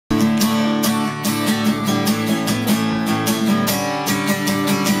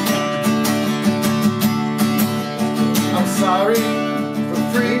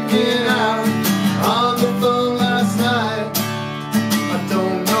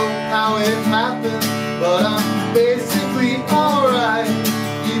it happened, but I'm basically alright,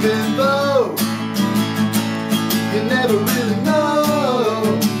 even though you never really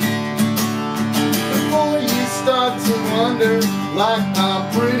know. Before you start to wonder, like I'm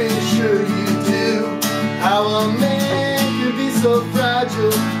pretty sure you do, how a man can be so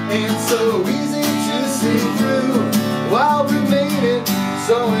fragile and so easy to see through, while remaining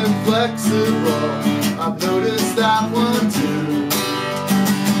so inflexible. I've noticed that one too.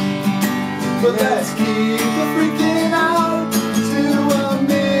 But let's keep the freaking out to a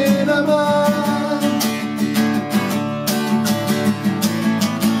minimum.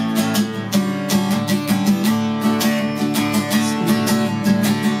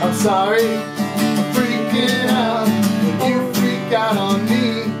 I'm sorry, I'm freaking out when you freak out on me.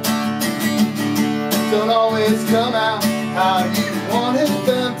 Don't always come out how you wanted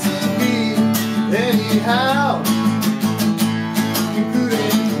them to be. Anyhow,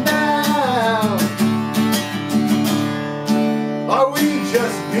 including now. Are we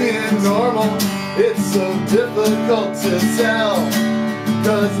just being normal? It's so difficult to tell,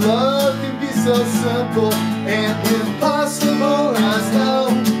 'cause love can be so simple and impossible as hell.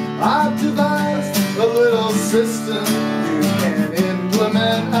 I've devised a little system you can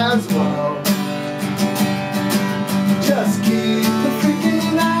implement as well. Just keep the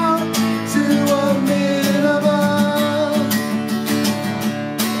freaking out to a minimum.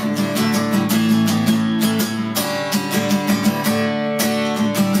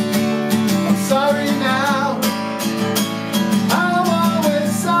 I'm sorry now, I'm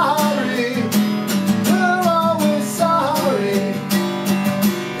always sorry, we're always sorry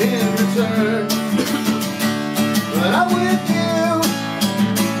in return. When I'm with you,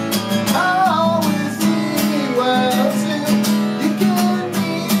 I always mean well too. You can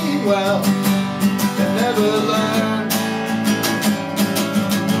mean well and never learn.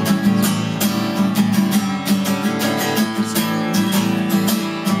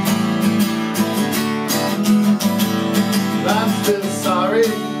 I'm still sorry,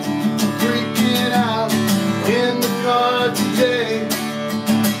 freaking out in the car today.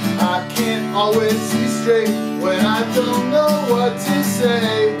 I can't always see straight when I don't know what to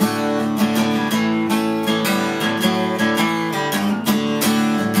say.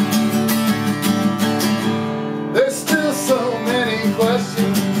 There's still so many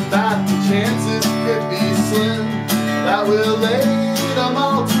questions that the chances could be slim that we'll lay them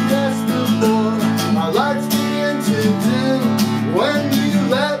all to rest before our lights begin to dim. When you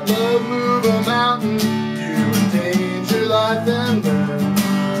let love move a mountain, you endanger life and learn.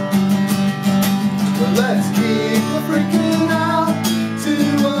 But let's keep the freaking